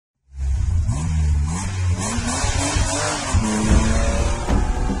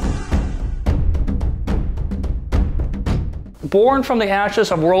born from the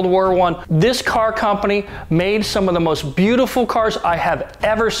ashes of World War I. This car company made some of the most beautiful cars I have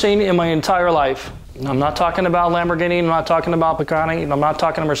ever seen in my entire life. I'm not talking about Lamborghini, I'm not talking about Pagani, I'm not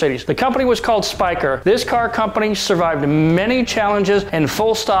talking Mercedes. The company was called Spyker. This car company survived many challenges and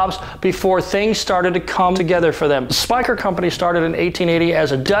full stops before things started to come together for them. The Spyker company started in 1880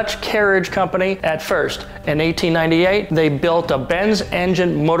 as a Dutch carriage company at first. In 1898, they built a Benz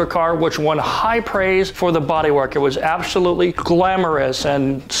engine motor car which won high praise for the bodywork. It was absolutely glamorous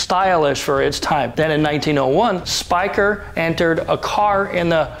and stylish for its time. Then in 1901, Spyker entered a car in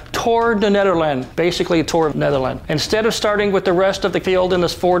the Tour de Nederland, basically a Tour of Netherlands. Instead of starting with the rest of the field in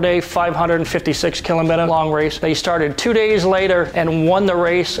this 4-day, 556-kilometer long race, they started 2 days later and won the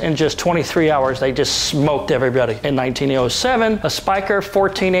race in just 23 hours. They just smoked everybody. In 1907, a Spyker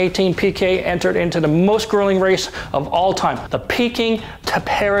 1418 PK entered into the most grueling race of all time, the Peking to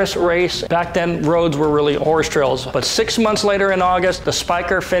Paris race. Back then, roads were really horse trails. But 6 months later in August, the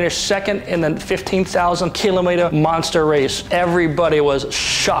Spyker finished second in the 15,000-kilometer monster race. Everybody was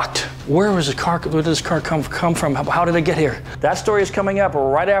shocked. Where was the car? Where did this car come from? How did it get here? That story is coming up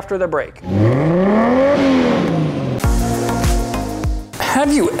right after the break.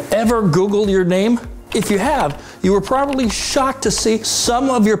 Have you ever Googled your name? If you have, you were probably shocked to see some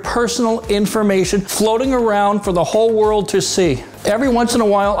of your personal information floating around for the whole world to see. Every once in a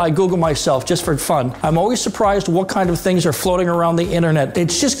while, I Google myself just for fun. I'm always surprised what kind of things are floating around the internet.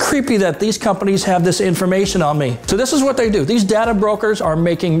 It's just creepy that these companies have this information on me. So this is what they do. These data brokers are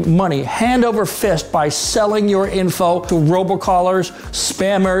making money hand over fist by selling your info to robocallers,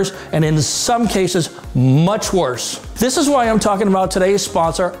 spammers, and in some cases, much worse. This is why I'm talking about today's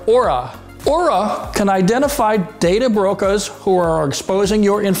sponsor, Aura. Aura can identify data brokers who are exposing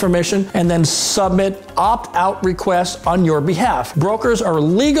your information and then submit opt-out requests on your behalf. Brokers are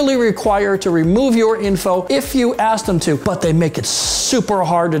legally required to remove your info if you ask them to, but they make it super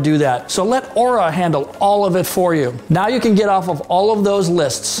hard to do that. So let Aura handle all of it for you. Now you can get off of all of those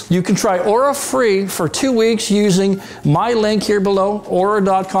lists. You can try Aura free for 2 weeks using my link here below,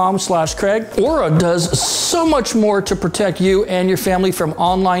 aura.com/Craig. Aura does so much more to protect you and your family from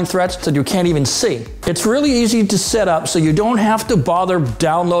online threats that you can't even see. It's really easy to set up, so you don't have to bother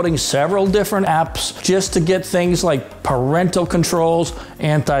downloading several different apps just to get things like parental controls,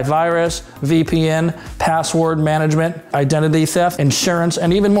 antivirus, VPN, password management, identity theft, insurance,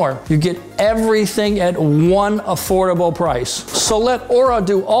 and even more. You get everything at one affordable price. So let Aura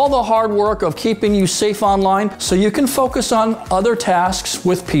do all the hard work of keeping you safe online so you can focus on other tasks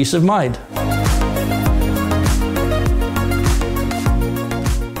with peace of mind.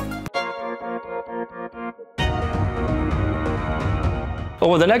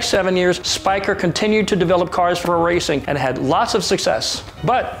 Over the next 7 years, Spyker continued to develop cars for racing and had lots of success.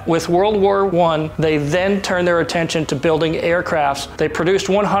 But with World War I, they then turned their attention to building aircrafts. They produced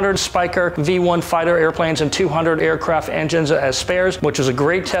 100 Spyker V1 fighter airplanes and 200 aircraft engines as spares, which is a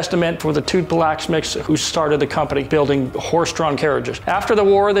great testament for the two blacksmiths who started the company building horse-drawn carriages. After the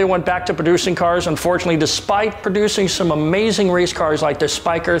war, they went back to producing cars. Unfortunately, despite producing some amazing race cars like the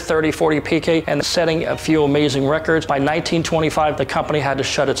Spyker 3040 PK and setting a few amazing records, by 1925, the company had to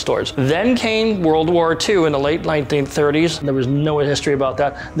shut its doors. Then came World War II in the late 1930s. There was no history about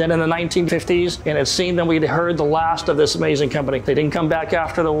that. Then in the 1950s, and it seemed that we'd heard the last of this amazing company. They didn't come back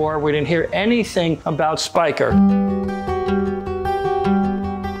after the war. We didn't hear anything about Spyker.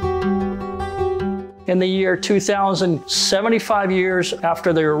 In the year 2000, 75 years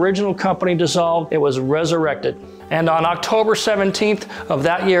after the original company dissolved, it was resurrected. And on October 17th of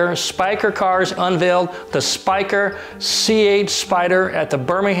that year, Spyker Cars unveiled the Spyker C8 Spider at the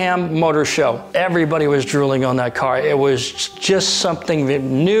Birmingham Motor Show. Everybody was drooling on that car. It was just something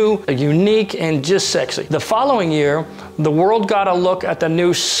new, unique, and just sexy. The following year, the world got a look at the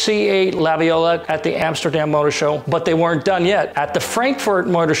new C8 La Violette at the Amsterdam Motor Show, but they weren't done yet. At the Frankfurt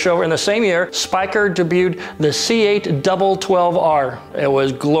Motor Show in the same year, Spyker debuted the C8 Double 12R. It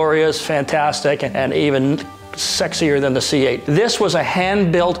was glorious, fantastic, and even sexier than the C8. This was a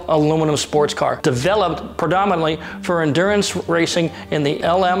hand-built aluminum sports car, developed predominantly for endurance racing in the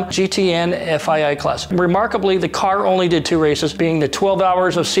LM GTN FII class. Remarkably, the car only did 2 races, being the 12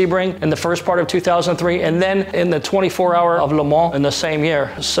 hours of Sebring in the first part of 2003, and then in the 24-hour of Le Mans in the same year.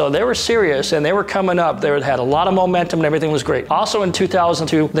 So they were serious, and they were coming up. They had a lot of momentum, and everything was great. Also in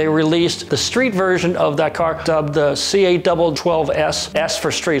 2002, they released the street version of that car, dubbed the C8 Double 12S, S for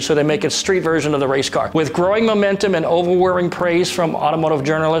street, so they make a street version of the race car. With growing growing momentum and overwhelming praise from automotive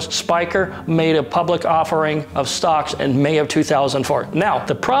journalists, Spyker made a public offering of stocks in May of 2004. Now,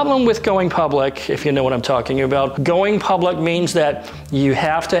 the problem with going public, if you know what I'm talking about, going public means that you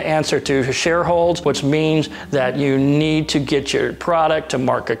have to answer to shareholders, which means that you need to get your product to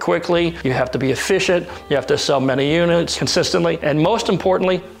market quickly, you have to be efficient, you have to sell many units consistently, and most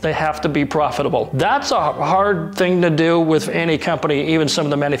importantly, they have to be profitable. That's a hard thing to do with any company, even some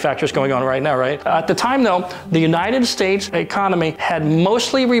of the manufacturers going on right now, right? At the time though, the United States economy had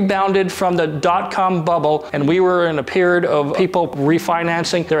mostly rebounded from the dot-com bubble, and we were in a period of people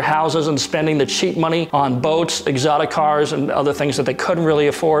refinancing their houses and spending the cheap money on boats, exotic cars, and other things that they couldn't really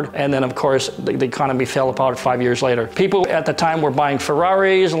afford. And then of course, the economy fell apart 5 years later. People at the time were buying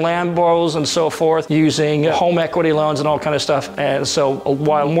Ferraris, Lambos, and so forth, using home equity loans and all kind of stuff. And so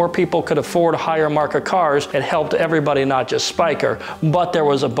while more people could afford higher market cars, it helped everybody, not just Spyker. But there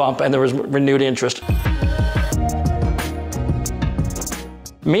was a bump and there was renewed interest.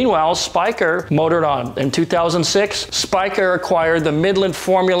 Meanwhile, Spyker motored on. In 2006, Spyker acquired the Midland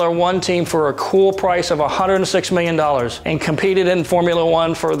Formula One team for a cool price of $106 million and competed in Formula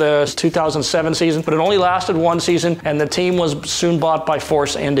One for the 2007 season, but it only lasted one season, and the team was soon bought by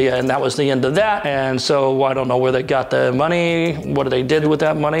Force India, and that was the end of that. And so I don't know where they got the money, what they did with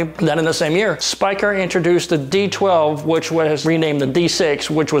that money. Then in the same year, Spyker introduced the D12, which was renamed the D6,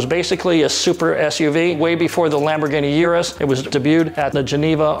 which was basically a super SUV way before the Lamborghini Urus. It was debuted at the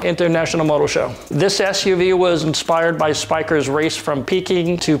Geneva International Motor Show. This SUV was inspired by Spyker's race from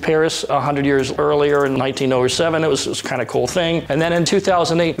Peking to Paris 100 years earlier in 1907. It was kind of cool thing. And then in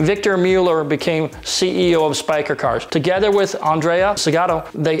 2008, Victor Mueller became CEO of Spyker Cars. Together with Andrea Zagato,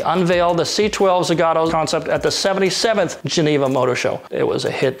 they unveiled the C12 Zagato concept at the 77th Geneva Motor Show. It was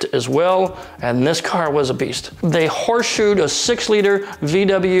a hit as well, and this car was a beast. They horseshoed a 6-liter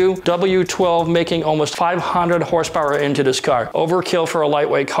VW W12, making almost 500 horsepower into this car. Overkill for a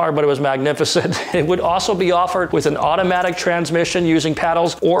lightweight car, but it was magnificent. It would also be offered with an automatic transmission using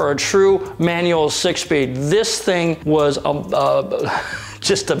paddles or a true manual 6-speed. This thing was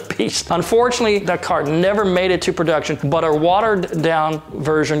just a beast. Unfortunately, that car never made it to production, but a watered down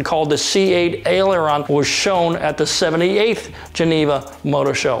version called the C8 Aileron was shown at the 78th Geneva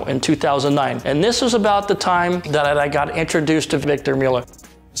Motor Show in 2009. And this was about the time that I got introduced to Victor Mueller.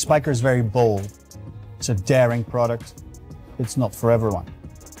 Spyker is very bold. It's a daring product. It's not for everyone.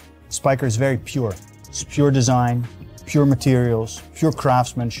 Spyker is very pure. It's pure design, pure materials, pure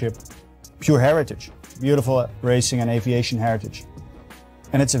craftsmanship, pure heritage, beautiful racing and aviation heritage.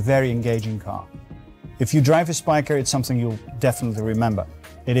 And it's a very engaging car. If you drive a Spyker, it's something you'll definitely remember.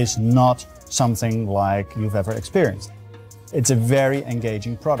 It is not something like you've ever experienced. It's a very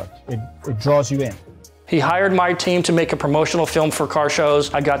engaging product. It draws you in. He hired my team to make a promotional film for car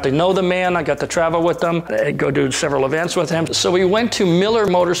shows. I got to know the man, I got to travel with them, I go do several events with him. So we went to Miller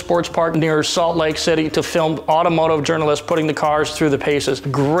Motorsports Park near Salt Lake City to film automotive journalists putting the cars through the paces.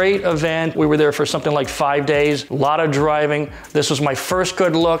 Great event. We were there for something like 5 days, a lot of driving. This was my first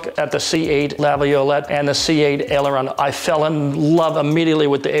good look at the C8 La Violette and the C8 Aileron. I fell in love immediately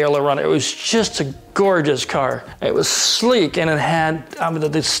with the Aileron. It was just a gorgeous car. It was sleek, and it had,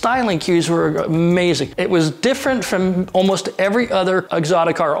 the styling cues were amazing. It was different from almost every other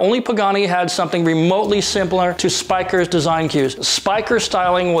exotic car. Only Pagani had something remotely similar to Spyker's design cues. Spyker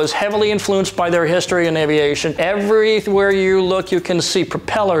styling was heavily influenced by their history in aviation. Everywhere you look, you can see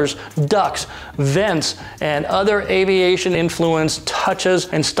propellers, ducts, vents, and other aviation influenced touches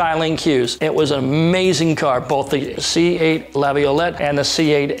and styling cues. It was an amazing car, both the C8 La Violette and the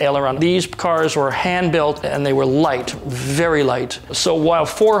C8 Aileron. These cars were hand-built, and they were light, very light. So while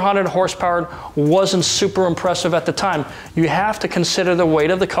 400 horsepower wasn't super impressive at the time, you have to consider the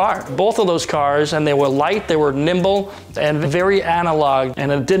weight of the car. Both of those cars, and they were light, they were nimble, and very analog.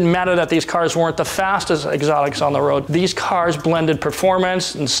 And it didn't matter that these cars weren't the fastest exotics on the road. These cars blended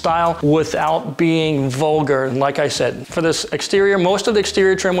performance and style without being vulgar. And like I said, for this exterior, most of the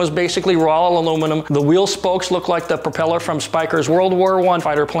exterior trim was basically raw aluminum. The wheel spokes looked like the propeller from Spyker's World War I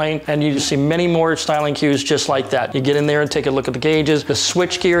fighter plane, and you see many more styling cues just like that. You get in there and take a look at the gauges. The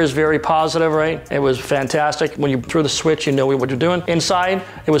switch gear is very positive, right? It was fantastic. When you threw the switch, you know what you're doing. Inside,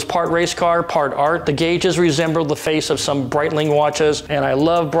 it was part race car, part art. The gauges resembled the face of some Breitling watches, and I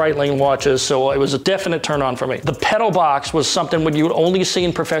love Breitling watches, so it was a definite turn on for me. The pedal box was something what you would only see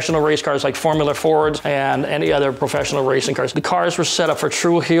in professional race cars like Formula Fords and any other professional racing cars. The cars were set up for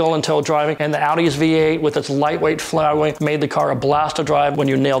true heel and toe driving, and the Audi's V8 with its lightweight flyway made the car a blast to drive when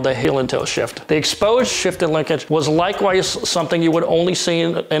you nailed the heel and toe shift. The exposed shifted linkage was likewise something you would only see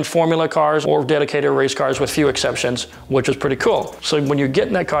in Formula cars or dedicated race cars with few exceptions, which is pretty cool. So when you get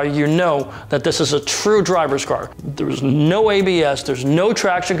in that car, you know that this is a true driver's car. There's no ABS, there's no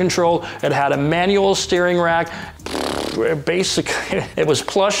traction control. It had a manual steering rack. Basically, it was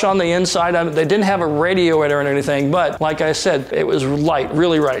plush on the inside. They didn't have a radio in it or anything, but like I said, it was light,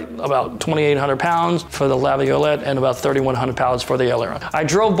 really light, about 2,800 pounds for the La Violette and about 3,100 pounds for the Aileron. I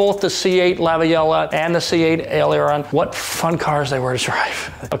drove both the C8 La Violette and the C8 Aileron. What fun cars they were to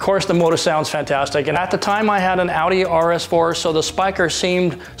drive. Of course, the motor sounds fantastic, and at the time I had an Audi RS4, so the Spyker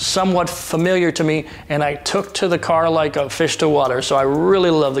seemed somewhat familiar to me, and I took to the car like a fish to water, so I really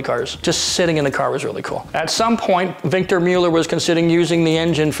love the cars. Just sitting in the car was really cool. At some point, Victor Mueller was considering using the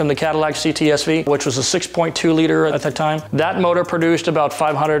engine from the Cadillac CT-SV, which was a 6.2 liter at the time. That motor produced about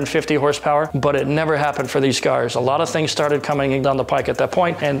 550 horsepower, but it never happened for these cars. A lot of things started coming down the pike at that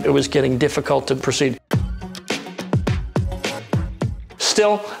point, and it was getting difficult to proceed.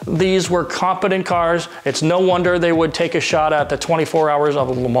 Still, these were competent cars. It's no wonder they would take a shot at the 24 Hours of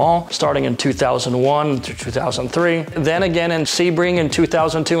Le Mans, starting in 2001 to 2003. Then again in Sebring in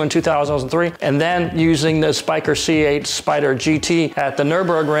 2002 and 2003. And then using the Spyker C8 Spider GT at the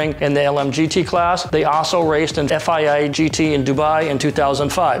Nürburgring in the LMGT class. They also raced in FIA GT in Dubai in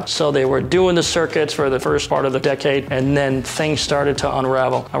 2005. So they were doing the circuits for the first part of the decade, and then things started to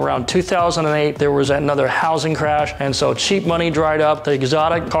unravel. Around 2008, there was another housing crash, and so cheap money dried up. The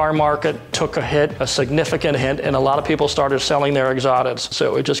exotic car market took a hit, a significant hit, and a lot of people started selling their exotics.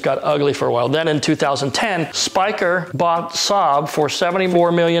 So it just got ugly for a while. Then in 2010, Spyker bought Saab for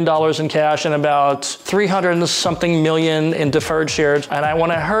 $74 million in cash and about 300 and something million in deferred shares. And when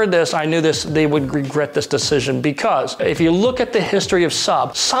I heard this, I knew they would regret this decision, because if you look at the history of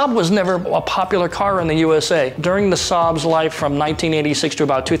Saab, Saab was never a popular car in the USA. During the Saab's life from 1986 to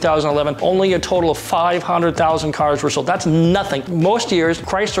about 2011, only a total of 500,000 cars were sold. That's nothing. Most years,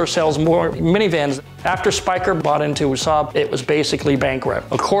 Chrysler sells more minivans. After Spyker bought into Saab, it was basically bankrupt.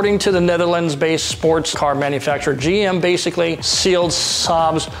 According to the Netherlands-based sports car manufacturer, GM basically sealed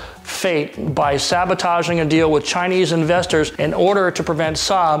Saab's fate by sabotaging a deal with Chinese investors in order to prevent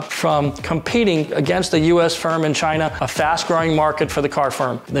Saab from competing against the US firm in China, a fast-growing market for the car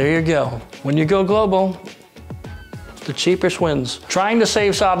firm. There you go. When you go global, the cheapest wins. Trying to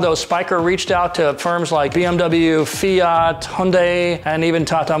save Saab though, Spyker reached out to firms like BMW, Fiat, Hyundai, and even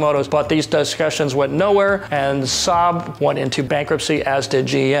Tata Motors, but these discussions went nowhere, and Saab went into bankruptcy, as did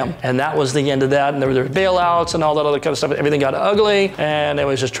GM. And that was the end of that, and there were bailouts and all that other kind of stuff. Everything got ugly, and it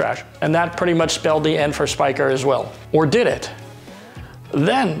was just trash. And that pretty much spelled the end for Spyker as well. Or did it?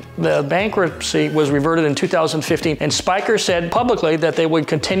 Then the bankruptcy was reverted in 2015, and Spyker said publicly that they would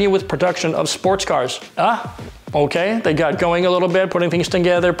continue with production of sports cars. Okay, they got going a little bit, putting things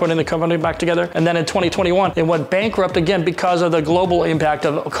together, putting the company back together. And then in 2021, it went bankrupt again because of the global impact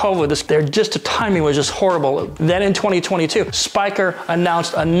of COVID. The timing was just horrible. Then in 2022, Spyker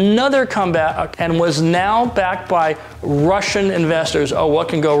announced another comeback and was now backed by Russian investors. Oh, what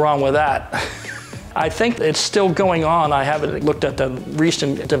can go wrong with that? I think it's still going on. I haven't looked at the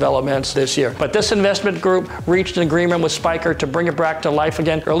recent developments this year. But this investment group reached an agreement with Spyker to bring it back to life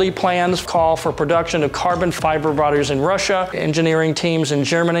again. Early plans call for production of carbon fiber bodies in Russia, engineering teams in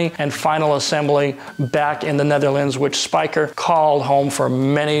Germany, and final assembly back in the Netherlands, which Spyker called home for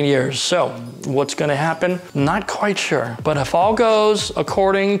many years. So what's going to happen? Not quite sure. But if all goes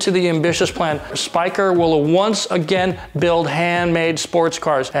according to the ambitious plan, Spyker will once again build handmade sports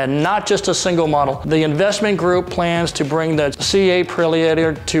cars, and not just a single model. The investment group plans to bring the C8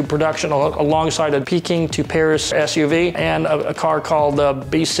 Predator to production alongside a Peking to Paris SUV and a car called the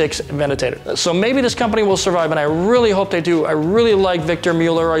B6 Venturator. So maybe this company will survive, and I really hope they do. I really like Victor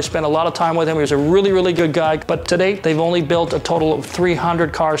Mueller. I spent a lot of time with him. He was a really, really good guy. But to date, they've only built a total of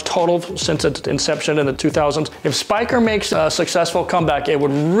 300 cars total since its inception in the 2000s. If Spyker makes a successful comeback, it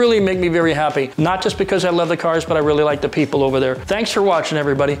would really make me very happy. Not just because I love the cars, but I really like the people over there. Thanks for watching,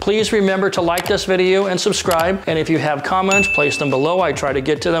 everybody. Please remember to like this video and subscribe. And if you have comments, place them below. I try to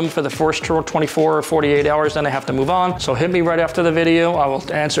get to them for the first 24 or 48 hours, then I have to move on. So hit me right after the video. I will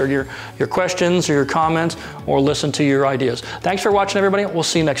answer your questions or your comments, or listen to your ideas. Thanks for watching, everybody. We'll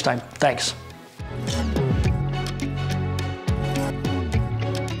see you next time. Thanks.